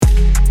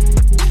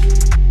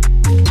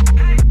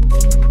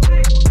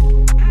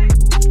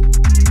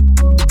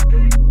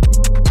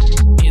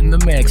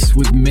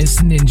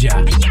ninja.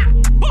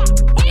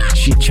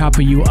 She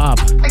chopping you up.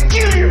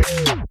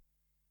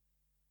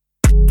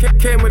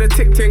 Came with a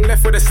tick ting,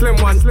 left with a slim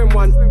one.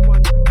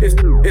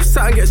 If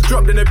something gets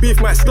dropped, then the beef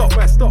might stop.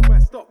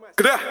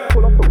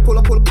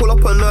 Pull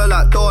up on her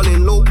like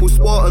darling, local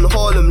spot and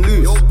Harlem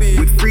loose.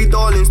 With 3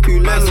 darlings, 2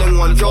 leng,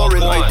 1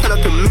 jarring, I tell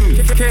her to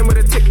move. Came with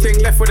a tick ting,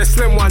 left with a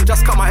slim one,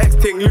 just cut my ex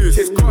ting loose.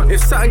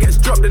 If something gets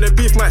dropped, then the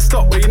beef might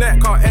stop, but your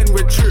neck can't end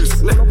with truce.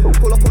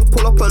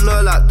 Pull up on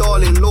her like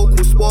darling,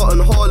 local spot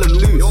and Harlem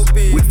loose.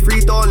 With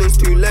 3 darlings,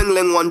 2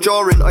 leng, 1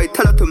 jarring, I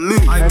tell her to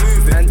move. I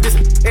move it, and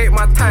this ain't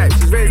my type.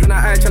 She's raising her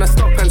eye, tryna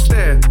stop and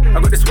stare. I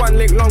got this 1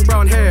 link, long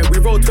brown hair. We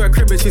roll to her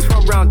crib and she's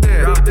from round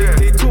there.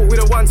 They talk with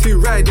a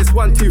 1-2 ride, this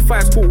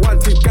 1-2-5 sport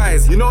 1-2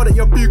 guys. You know that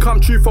your boo come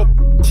true for.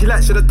 She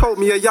like should've told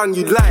me you're young,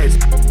 you lied.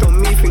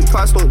 Don't me think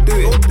twice, don't do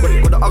it.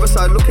 But the other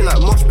side looking like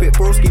mosh pit.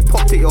 Broski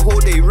popped it, your whole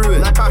day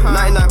ruined.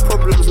 99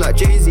 problems like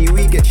Jay-Z,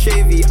 we get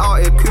shavy out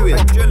here cooing.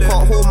 Can't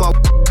hold my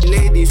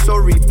lady,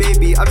 sorry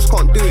baby, I just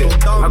can't do it.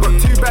 I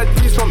got 2 bad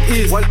D's from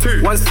East,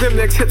 1 slim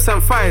legs, hips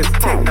and thighs.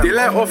 They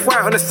light off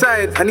white on the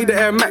side. I need the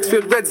Air Max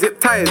with red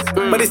zip ties.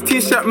 But this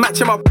t-shirt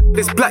matching my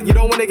this black, you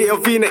don't wanna get your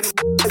V-neck.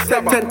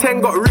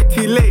 10 got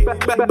Ricky late.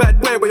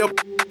 Bad boy with your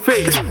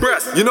face.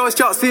 You know it's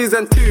chart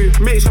season 2.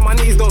 Make sure my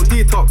knees don't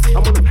detox.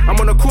 I'm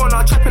on the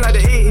corner chopping like the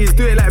 80s.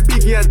 Do it like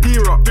Biggie and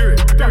D-Rock.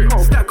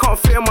 That can't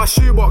fit in my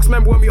shoebox.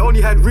 Remember when we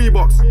only had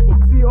Reeboks?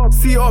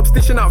 C-Ops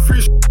dishing out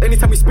free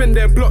anytime we spin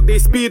their block, they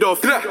speed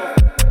off.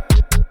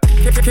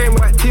 Came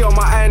with tea on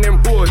my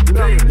ironing board.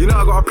 You know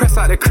I gotta press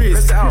out the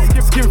crease.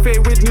 Skin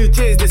fade with new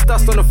J's. This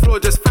dust on the floor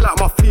just fill out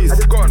my fleece. I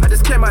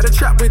just came out the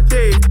trap with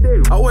Dave.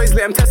 I always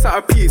let him test out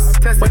a piece.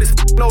 But it's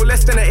no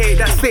less than an 8.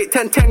 That slate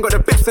 10-10 got the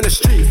best in the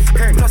streets.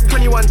 Plus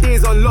 21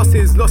 days on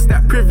losses. Lost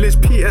that privilege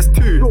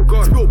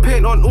PS2. Spilt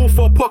paint on all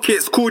 4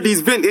 pockets. Call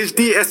these vintage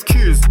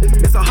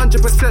DSQs. It's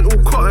 100%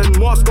 all cotton.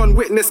 Mask on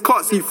witness,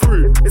 can't see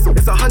through. It's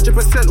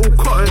 100% all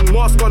cotton.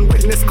 Mask on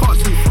witness, can't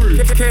see through.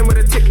 Came with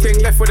a tick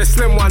ting, left with a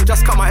slim one.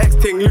 Just cut my ex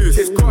ting loose.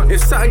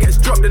 If something gets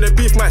dropped, then the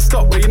beef might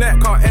stop, but your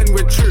neck can't end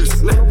with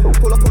truce.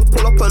 Pull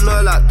up on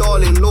her like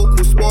darling,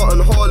 local spot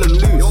and Harlem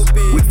loose.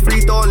 With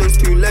 3 darlings,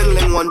 2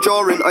 leng, 1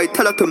 jarring, I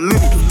tell her to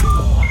move.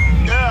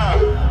 Yeah.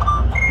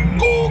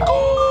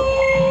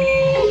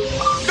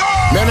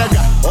 Man, I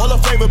got all the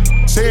flavor,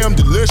 say I'm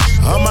delicious.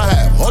 I'ma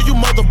have all you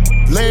mother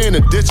laying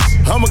in ditches.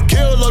 I'ma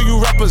kill all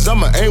you rappers,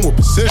 I'ma aim with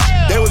precision.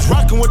 They was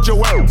rocking with your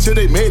work till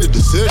they made a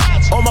decision.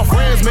 All my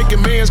friends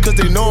making millions cause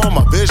they know I'm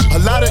my vision. A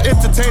lot of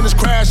entertainers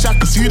crash, I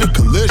can see the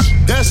collision.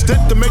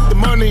 Destined to make the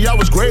money, I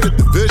was great at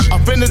the vision.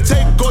 I'm finna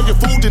take all your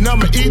food and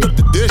I'ma eat up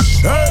the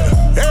dish.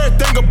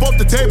 Everything up off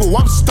the table,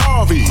 I'm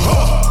starving.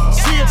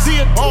 See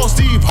it, all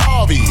Steve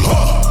Harvey.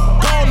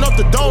 Going up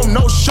the dome,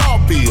 no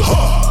Sharpie.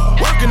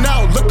 Working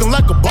out, looking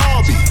like a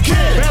Barbie.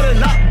 Kid, better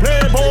not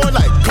play boy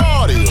like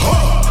Cardi.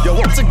 Yo,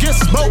 once again,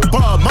 smoke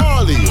Bob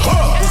Marley.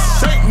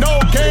 This ain't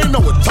no game, no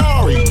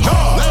Atari.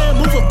 Land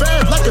moving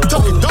fast like a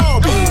Tony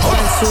Darby.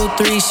 1,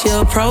 2, 3,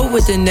 Shield Pro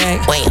with the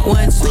neck. 1,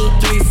 2,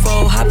 3,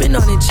 4, hopping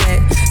on the jet.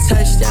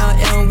 Touchdown,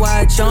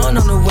 NY, John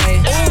on the way.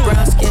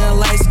 Brown skin,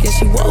 light skin,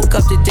 she woke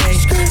up today.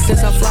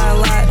 Since I fly a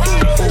lot,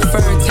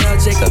 Fern tell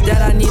Jacob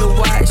that I need a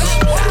watch.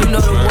 You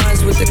know the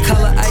ones with the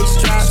color ice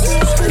drops.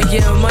 We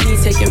getting money,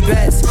 taking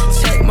bets.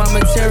 Check my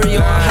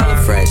material on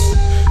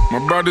HelloFresh. My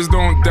brothers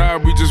don't die,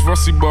 we just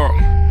rusty bark.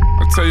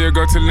 I tell your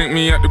girl to link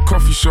me at the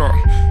coffee shop.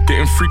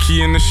 Getting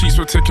freaky in the sheets,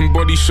 we're taking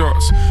body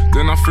shots.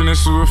 Then I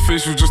finish with a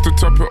facial just to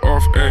top it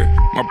off. Ay,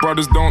 my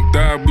brothers don't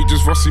die, we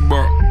just rusty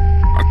bark.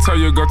 I tell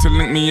your girl to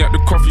link me at the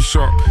coffee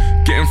shop.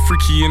 Getting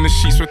freaky in the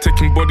sheets, we're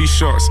taking body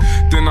shots.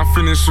 Then I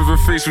finish with a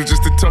facial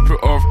just to top it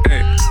off.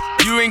 Ay,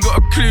 you ain't got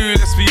a clue,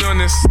 let's be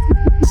honest.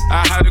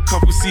 I had a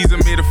couple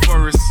seasons made a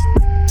forest.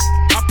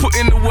 I put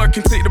in the work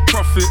and take the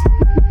profit.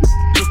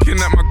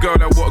 Looking at my girl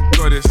like what a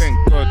goddess. Thank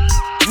God.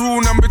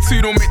 Rule number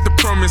 2, don't make the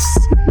promise.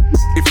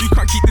 If you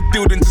can't keep the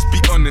deal, then just be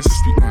honest.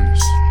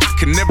 I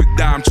can never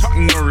die, I'm Chuck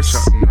Norris.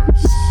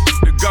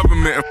 The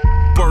government of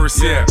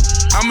Boris, yeah.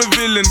 I'm a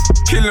villain,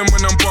 killing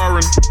when I'm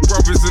barring.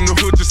 Brothers in the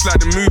hood, just like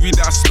the movie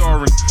that I'm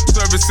starring.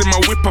 Servicing my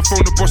whip, I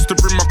phone the boss to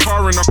bring my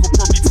car in. I could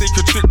probably take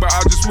a chick, but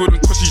I just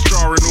wouldn't cause she's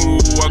jarring.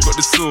 Ooh, I got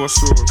the sauce.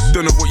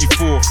 Don't know what you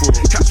for.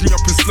 Catch me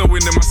up and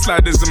snowing in my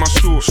sliders and my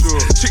shorts.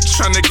 Chick's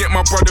trying to get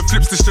my brother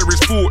flips to share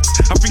his thoughts.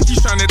 I think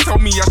he's trying to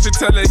tell me I should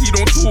tell her he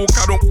don't talk,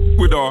 I don't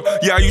with her.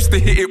 Yeah, I used to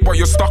hit it, but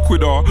you're stuck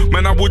with her.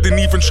 Man, I wouldn't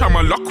even try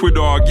my luck with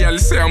her. Yeah,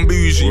 let's say I'm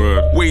bougie.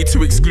 Way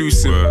too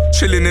exclusive.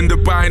 Chilling in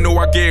Dubai, know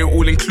I get it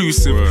all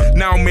inclusive.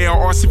 Now may I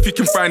ask if you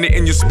can find it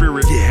in your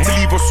spirit to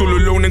leave us all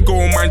alone and go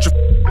and mind your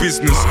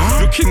business.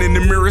 Looking in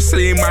the mirror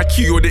saying my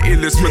key or the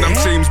illest. When I'm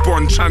James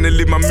Bond trying to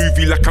live my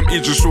movie like I'm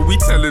Idris. So we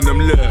telling them,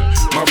 look,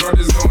 my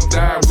brothers don't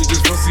die, we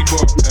just bossy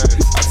bop.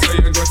 I tell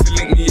you I got to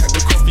link me at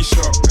the coffee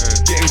shop.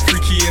 Getting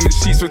freaky in the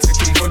sheets, we're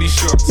taking body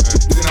shots.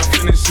 Then I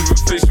finish with a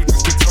facial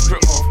just to top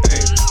it off.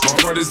 My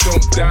brothers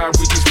don't die,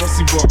 we just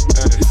bossy bop.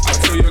 I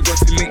tell you I got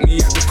to link me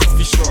at the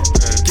coffee shop.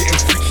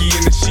 Getting freaky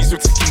in the sheets,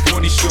 we're taking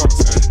body shots.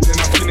 Then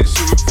I finish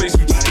with a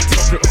facial just to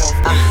top it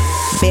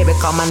off. Baby,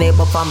 come call my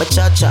neighbor from my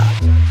cha-cha.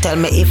 Tell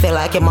me if you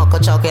like your mocha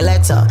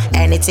chocolate.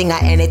 Anything or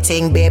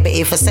anything, baby,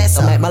 if it's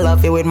so. Make me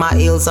love you with my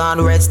heels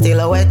on, red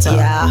stiletto.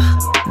 Yeah,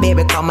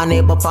 baby, call my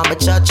neighbor from my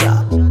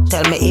cha-cha.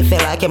 Tell me if you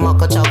like your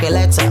mocha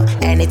chocolate.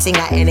 Anything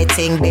or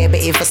anything, baby,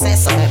 if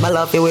it's so. Make me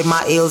love you with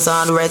my heels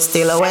on, red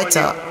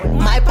stiletto.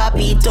 My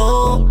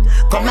papito,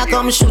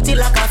 come shoot it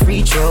like a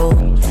free throw.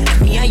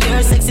 Me and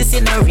your sexy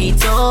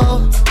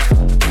senorito.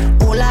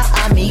 Hola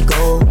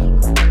amigo.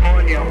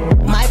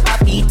 My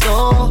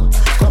papito,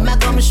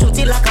 come shoot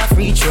it like a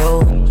free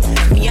throw.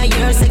 Me and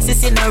your sexy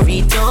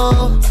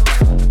senorito.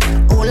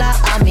 Hola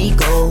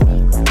amigo.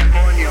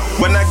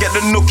 When I get the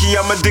nookie,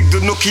 I'ma dig the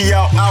nookie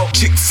out.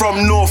 Chick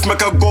from north,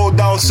 make her go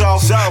down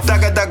south.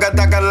 Dagga, dagga,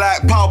 dagga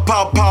like pow,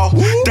 pow, pow.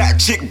 That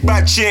chick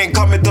bad, she ain't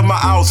coming to my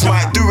house.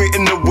 Might do it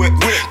in the whip,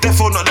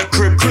 defo not the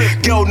crib.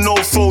 Girl, no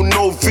phone,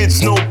 no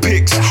vids, no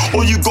pics.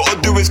 All you gotta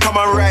do is come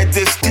and ride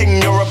this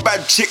thing. You're a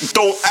bad chick,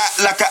 don't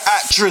act like an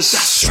actress.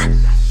 That's right.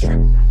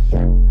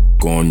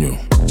 Coño,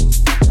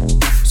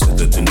 se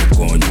te tiene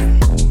coño.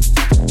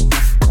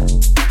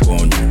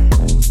 Coño,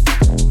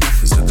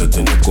 se te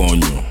tiene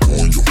coño.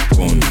 Coño,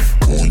 coño,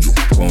 coño,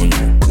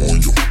 coño,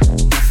 coño.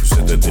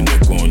 Se te tiene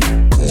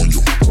coño.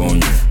 Coño,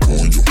 coño,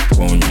 coño,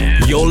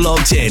 coño. You're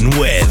logged in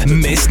with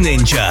Miss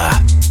Ninja.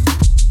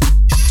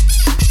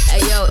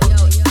 Hey yo,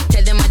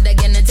 tell them what they're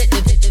gonna take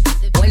the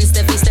when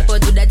step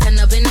out do that turn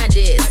up in a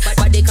this.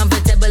 Body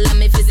comfortable and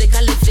me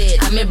physically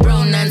fit. I'm a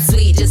brown and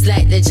sweet just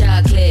like the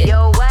chocolate.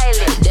 Yo,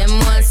 Wiley, them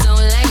ones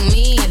sound like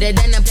me. They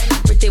done up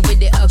pretty with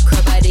the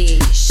okra body.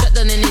 Shut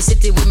down in the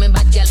city with me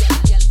bad girl.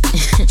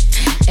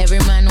 Every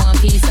man want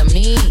piece of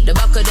me. The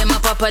back of them a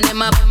pop and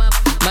them up.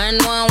 Man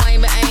want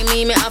wine behind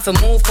me. Me have to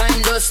move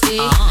kind dusty.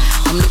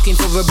 I'm looking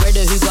for a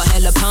brother who got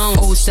hella pound.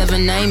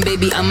 079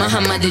 baby, I'm a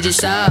hammer, did you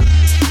shop?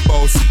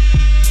 Bossy,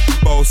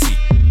 bossy,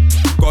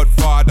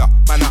 Godfather,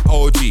 man a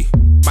OG,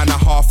 man a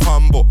half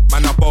humble,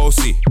 man a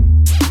bossy.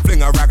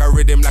 Fling a rag a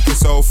rhythm like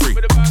it's all free.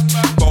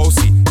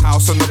 Bossy,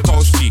 house on the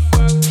coast G.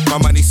 My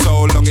money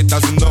so long it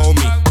doesn't know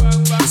me.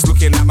 It's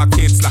looking at my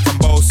kids like I'm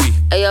bossy.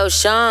 Hey yo,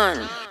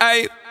 Sean.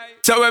 Hey,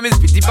 so when me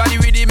spitty body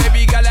with it,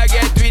 maybe gala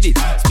get with it.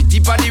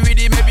 Spitty body with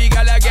it, maybe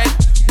gala get.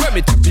 When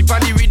me tappy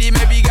body with it,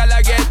 maybe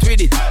gala get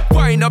with it.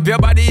 Wind up your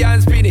body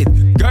and spin it.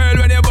 Girl,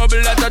 when you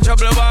bubble out of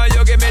trouble, why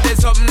you give me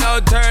this something now?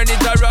 Turn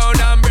it around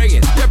and bring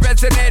it. You're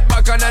pressing it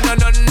back on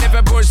and on. If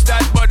you push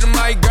that button,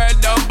 my girl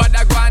down, but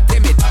I can't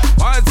timid.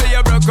 Once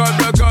you broke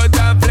out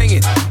and fling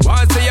it.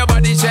 Once your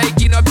body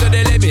shaking up to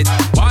the limit.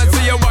 Once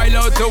you wild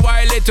out to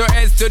wild it to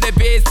S to the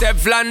base,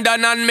 Steph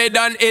London and mid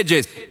on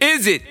edges.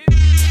 Is it?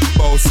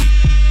 Bossy,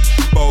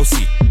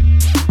 bossy,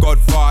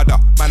 Godfather,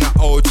 man a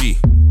OG,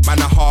 man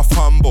a half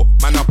humble,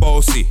 man a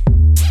bossy.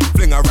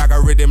 Fling a rag a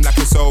rhythm like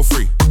it's all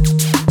free.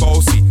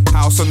 Bossy,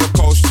 house on the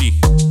coast G.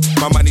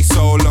 My money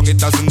so long it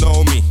doesn't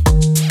know me.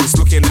 It's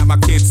looking at my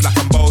kids like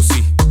I'm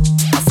bossy.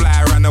 I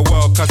fly around the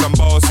world cause I'm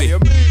bossy.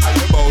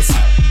 Bossy,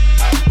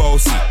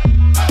 bossy,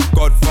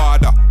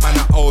 Godfather, man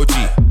a OG,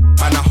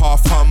 man a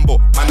half humble,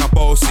 man a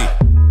bossy.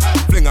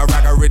 Fling a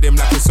rag a rhythm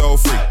like it's all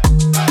free.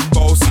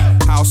 Bossy,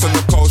 house on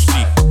the coast G.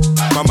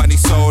 My money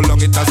so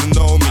long it doesn't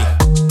know me.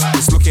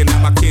 It's looking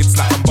at my kids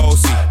like I'm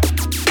bossy.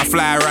 I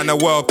fly around the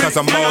world cause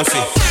I'm bossy.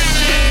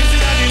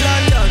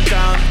 London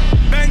town.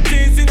 Bang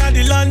things in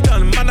the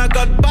London. Man, I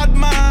got bad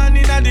man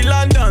in the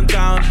London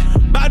town.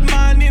 Bad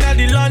man in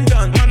the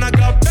London. Man, I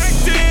got bang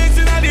things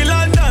in the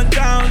London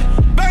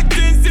town. Bang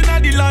things in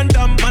the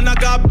London. Man, I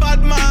got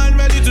bad man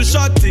ready to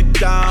shut it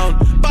down.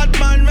 Bad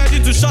man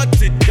ready to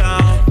shut it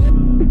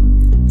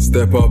down.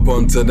 Step up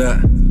onto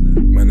that.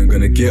 Man, I'm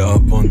gonna get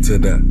up onto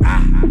that.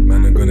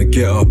 Man, I'm gonna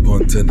get up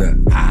onto that.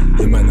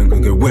 Yeah, man, I'm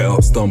gonna get wet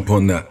up, stomp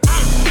on that.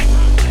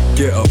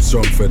 Get up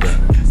strong for that.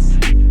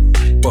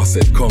 Bust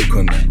it, conk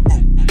on that.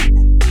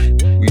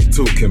 What you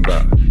talking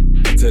about?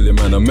 I tell you,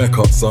 man, I make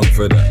up song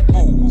for that.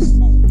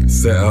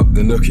 Set up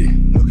the nookie.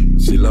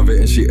 She love it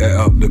and she ate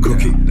up the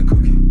cookie.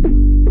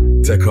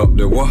 Take up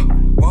the what?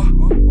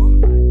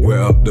 Wet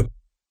up the.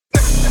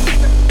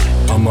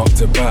 I'm up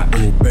to bat,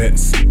 all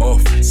bets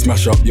off.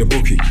 Smash up your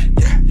bookie.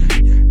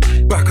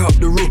 Back up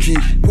the rookie.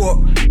 What?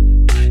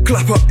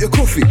 Clap up your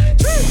coffee.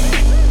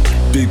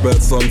 Big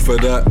bad song for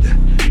that.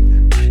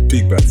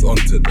 Big bad's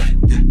onto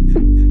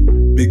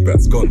that. Big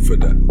bad's gone for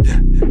that.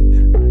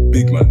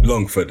 Big man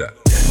long for that.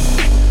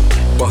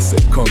 Bust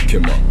it, conk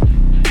him up.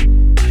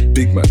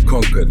 Big man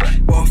conquer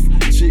that. Buff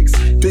chicks,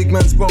 big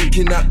man's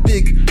bonking that.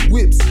 Big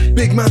whips,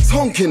 big man's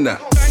honking that.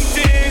 Bang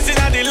things in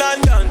the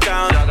London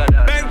town.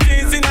 Bang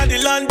things in the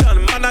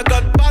London. Man, I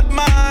got bad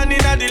man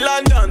in the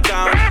London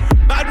town.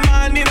 Bad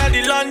man in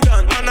the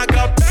London. Man, I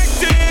got bang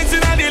things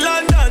in the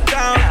London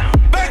town.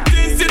 Bang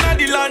things in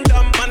the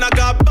London. Man, I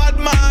got bad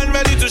man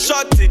ready to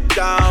shut it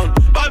down.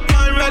 Bad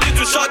man ready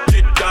to shut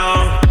it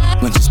down.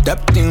 When she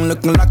stepped in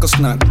looking like a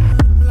snack.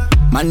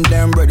 Man,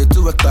 damn ready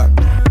to attack.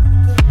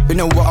 You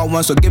know what I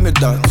want, so give me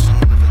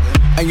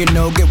that. And you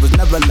know it was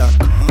never luck.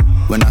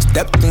 When I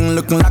stepped in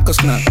looking like a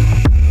snack.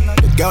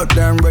 The girl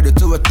damn ready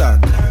to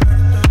attack.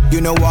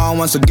 You know what I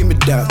want, so give me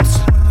that.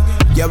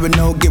 Yeah, we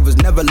know it was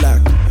never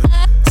luck.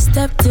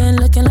 Stepped in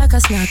looking like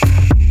a snack.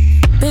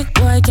 Big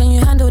boy, can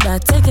you handle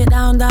that? Take it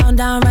down, down,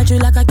 down, ride you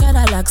like a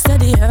Cadillac.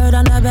 Steady heard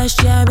on the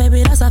best, yeah,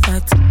 baby, that's a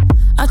fact.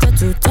 After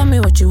two, tell me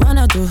what you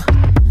wanna do.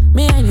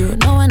 Me and you,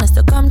 no one has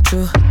to come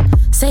true.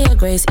 Say your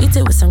grace, eat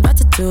it with some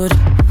gratitude.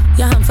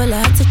 Yeah, I'm full of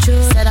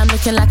attitude. Said I'm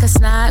looking like a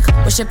snack.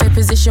 Wish your pay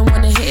position,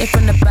 wanna hit it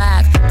from the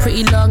back.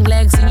 Pretty long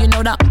legs, and you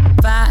know that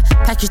fat.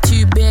 Pack you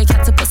too big,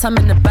 had to put some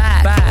in the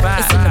back.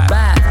 It's in the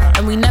back,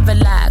 and we never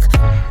lack.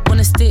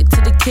 Wanna stick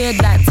to the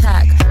kid like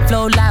tack.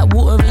 Flow like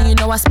water, and you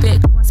know I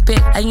spit.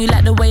 And you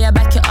like the way I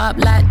back it up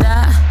like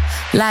that.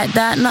 Like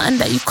that, nothing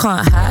that you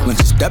can't hack. When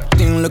she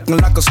stepped in looking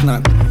like a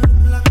snack.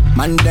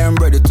 Man, damn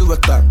ready to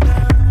attack.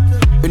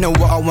 You know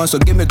what I want, so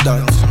give me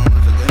that.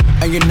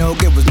 And you know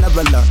it was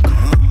never luck.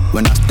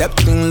 When I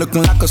stepped in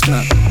looking like a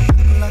snack.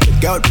 The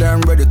girl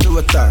damn ready to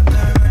attack.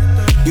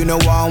 You know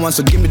what I want,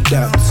 so give me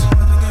that.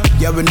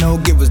 Yeah, we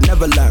know it was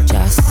never luck.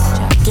 Just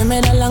give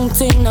me the long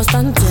thing, no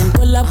stunting.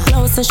 Pull up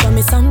close and show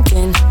me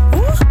something.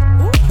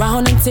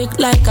 Round and tick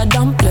like a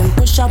dumpling.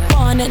 Push up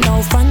on it,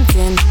 no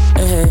fronting.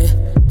 Hey.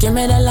 Give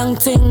me the long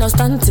thing, no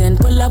stunting.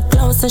 Pull up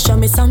close and show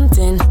me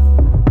something.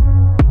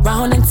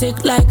 Round and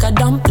tick like a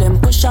dumpling.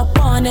 Push up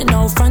on it,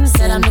 no front.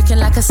 Said I'm looking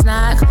like a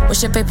snack.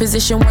 What's your pay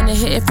position, wanna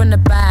hit it from the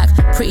back.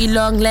 Pretty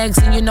long legs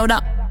and you know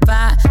that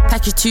fat.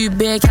 Pack you too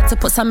big, had to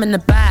put some in the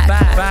back.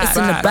 It's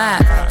in the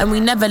back, and we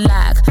never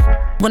lack.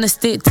 Wanna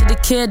stick to the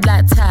kid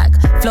like tack.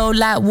 Flow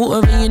like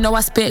water and you know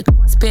I spit.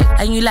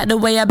 And you like the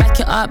way I back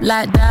it up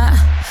like that.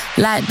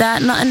 Like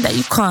that, nothing that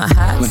you can't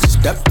hack. When she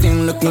stepped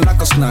in looking like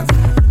a snack.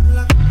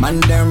 Man,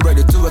 damn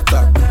ready to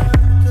attack.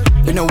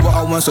 You know what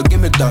I want, so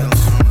give me that.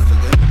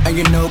 And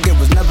you know it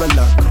was never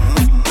luck.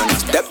 When I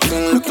stepped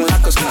in looking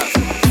like a snack.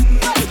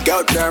 The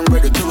girl damn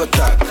ready to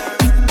attack.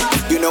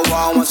 You know what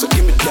I want, so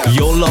give me that.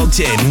 You're logged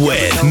in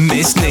with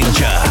Miss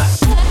Ninja.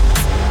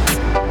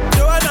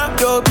 Joanna,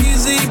 your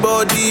busy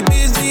body,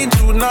 busy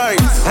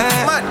tonight.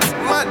 Mad,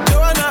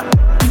 Joanna,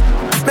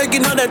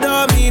 making all the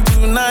dummy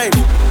tonight.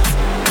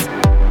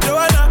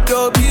 Joanna,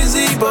 your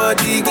busy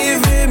body,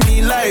 giving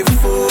me life,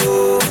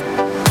 oh,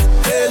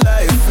 hey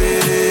life,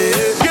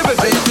 hey. Give it,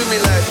 how you do me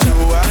like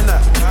Joanna,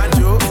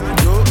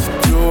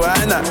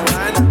 Joanna,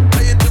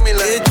 how you do me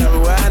like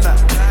Joanna,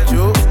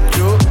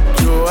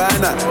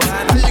 Joanna,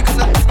 how you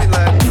gonna do me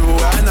like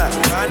Joanna,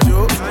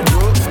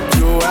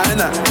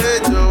 Joanna, hey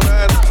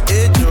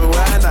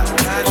Joanna,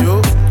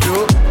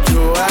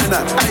 Joanna,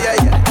 ay.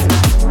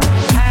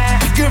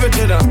 Give it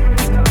to them.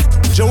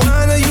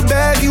 Joanna, you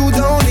bad, you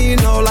don't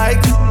need no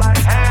lights.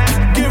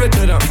 Give it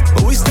to them.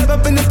 When we step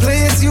up in the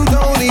place, you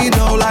don't need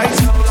no lights.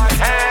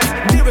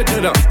 Give it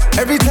to them.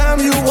 Every time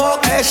you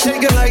walk, ass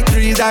shaking like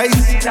 3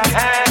 dice.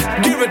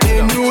 Give it to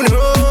them. You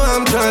know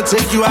I'm trying to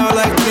take you out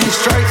like 3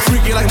 strikes.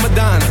 Freaky like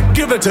Madonna.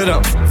 Give it to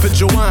them. For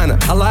Joanna,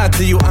 I lied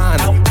to you,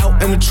 Anna.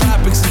 Out in the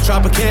tropics and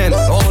Tropicana.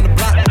 On the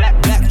block,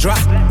 black drop,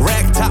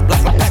 rag top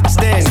like a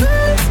Pakistani.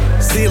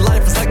 See,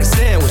 life is like a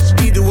sandwich.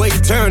 Either way you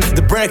turn it,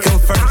 the bread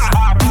comes first.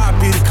 I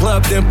be the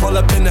club, then pull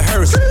up in the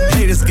hearse.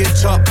 Haters get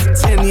chopped.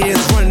 10 years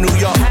run New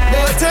York.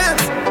 Number 10.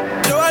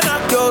 Joanna,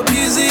 your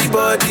busy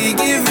body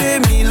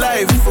giving me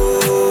life,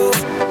 oh,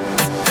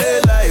 hey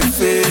life,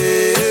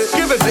 hey.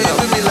 Give it to me. How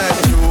you do me like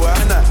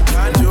Joanna,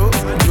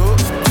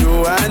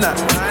 Joanna.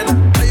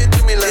 How you do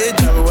me like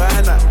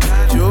Joanna,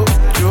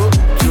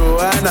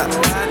 Joanna.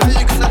 How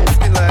you gonna do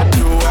me like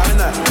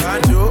Joanna,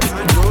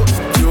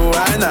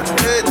 Joanna.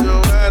 Hey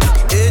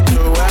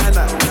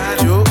Joanna,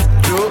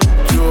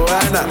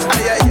 Joanna.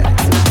 Ay, ay, ay.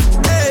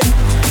 Hey,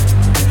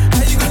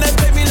 how you gonna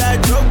pay me like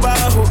Drogba,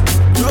 ho?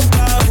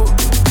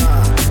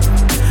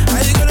 How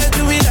you gonna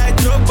do me like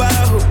Drogba,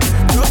 ho?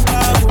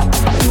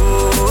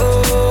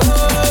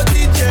 Oh,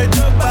 DJ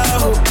Drogba,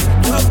 ho.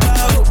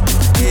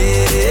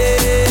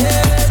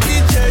 Yeah,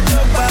 DJ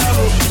Drogba,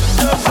 ho.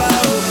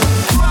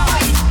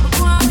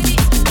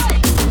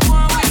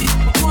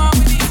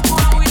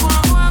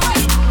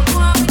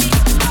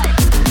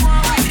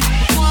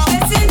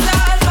 Blessings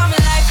all for my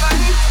life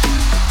and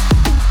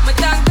my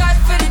thank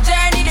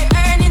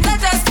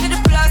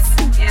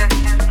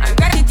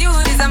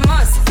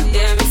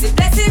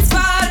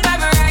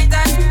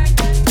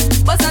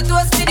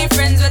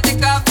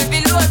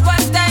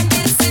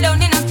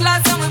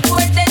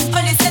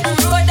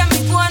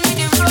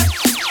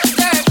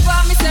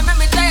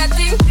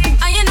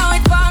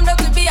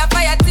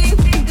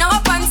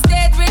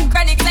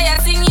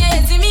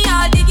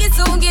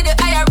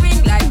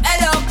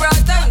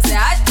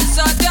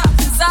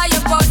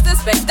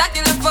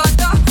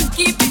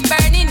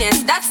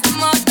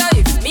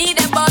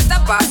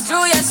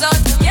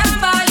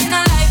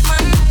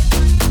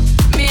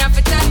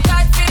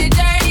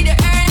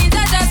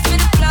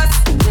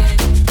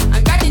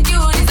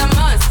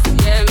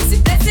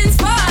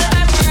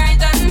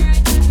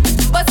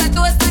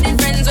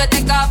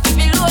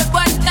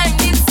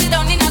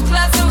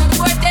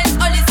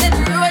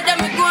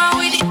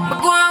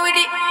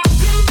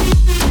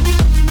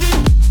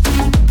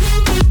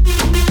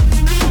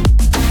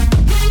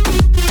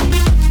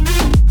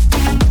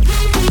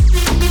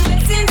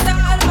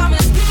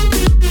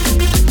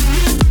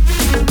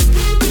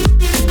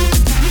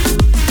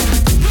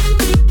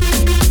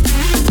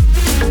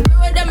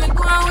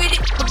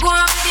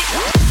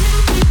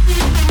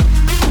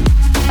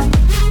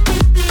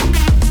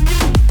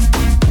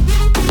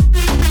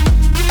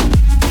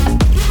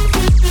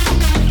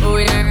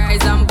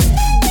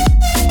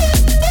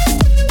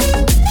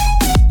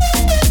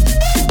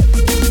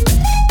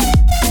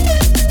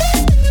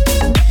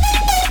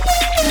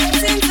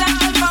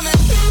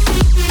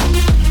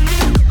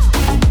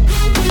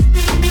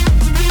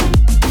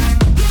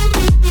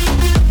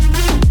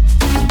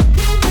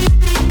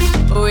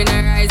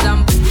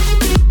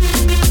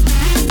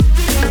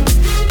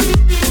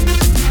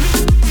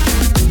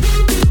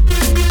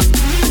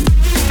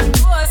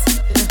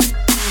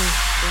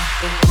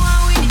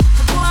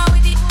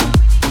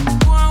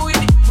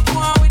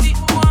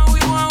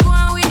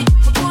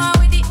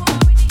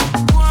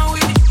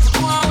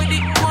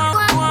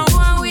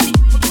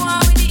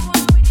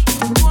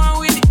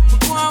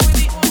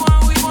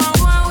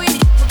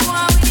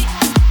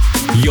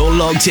You're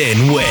locked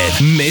in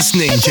with Miss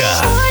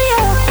Ninja.